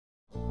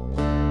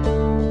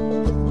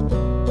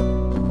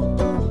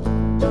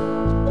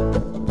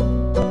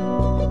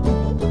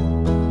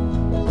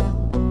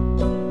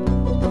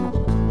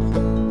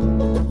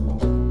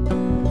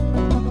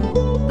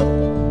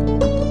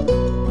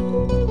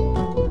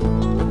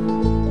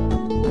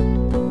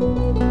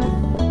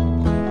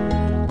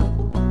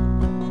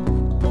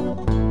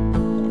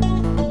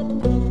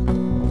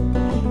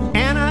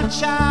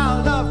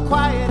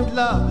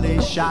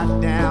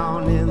shot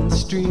down in the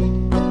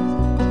street,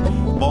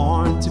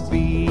 born to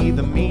be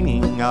the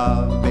meaning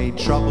of a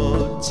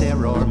troubled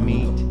terror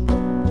meet.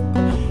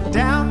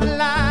 Down the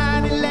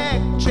line,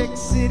 Electric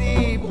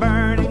City,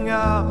 burning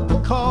up the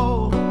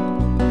coal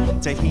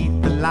to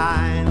heat the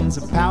lines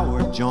of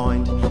power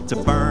joined to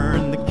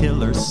burn the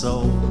killer's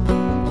soul.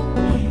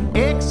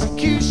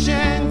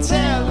 Execution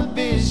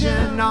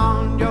television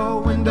on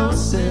your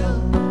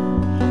windowsill.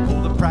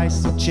 Oh, the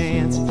price of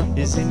chance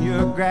is in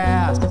your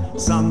grasp.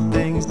 Some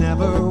things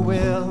never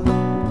will.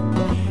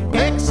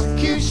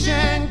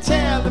 Execution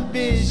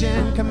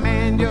television,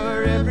 command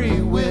your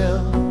every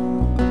will.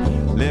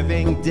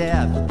 Living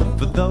death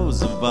for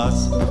those of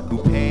us who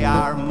pay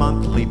our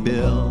monthly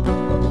bill.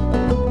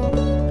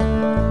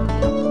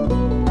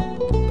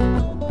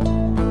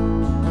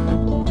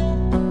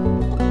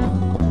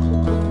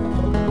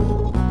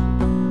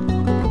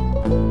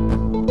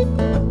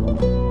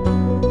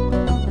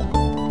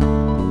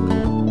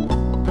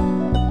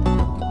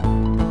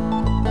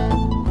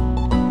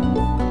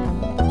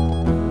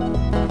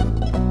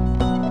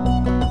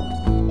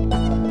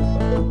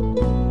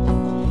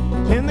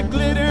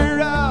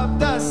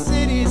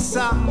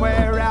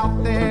 Somewhere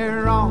out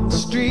there on the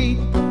street,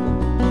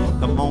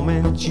 the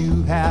moment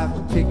you have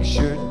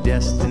pictured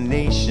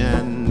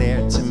destination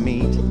there to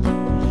meet.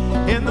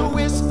 In the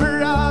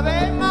whisper of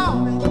a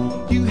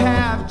moment, you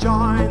have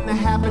joined the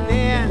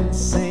happening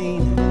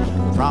scene.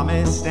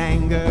 Promised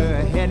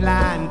anger,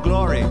 headline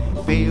glory,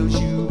 fails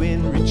you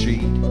in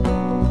retreat.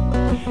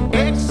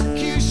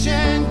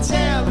 Execution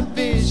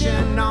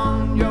television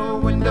on your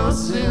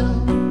windowsill.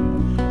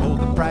 Oh,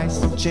 the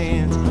price of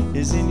chance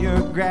is in your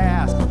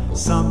grasp.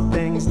 Some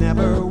things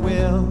never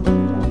will.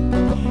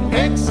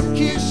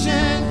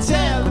 Execution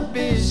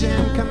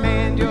television,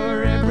 command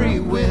your every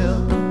will.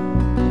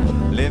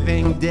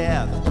 Living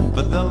death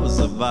for those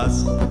of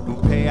us who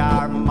pay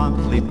our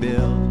monthly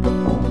bill.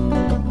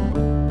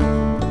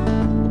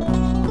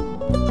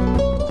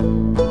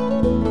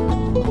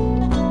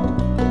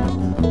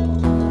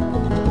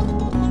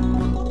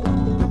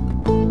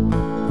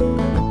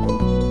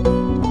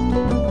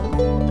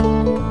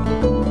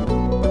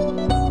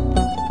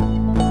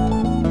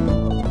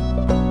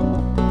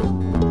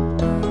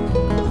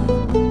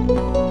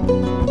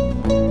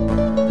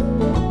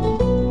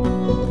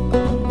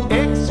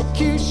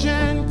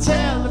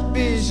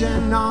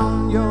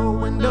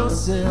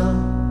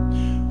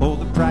 Oh,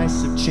 the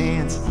price of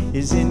chance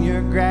is in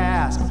your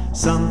grasp.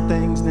 Some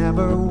things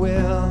never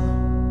will.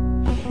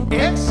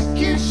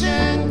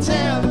 Execution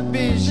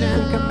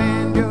television,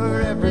 command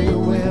your every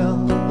will.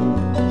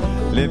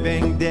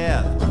 Living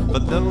death for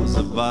those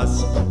of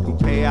us who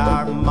pay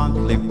our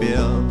monthly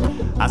bill.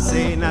 I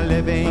say now,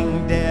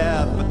 living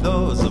death for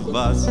those of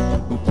us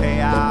who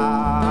pay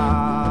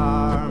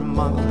our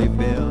monthly bill.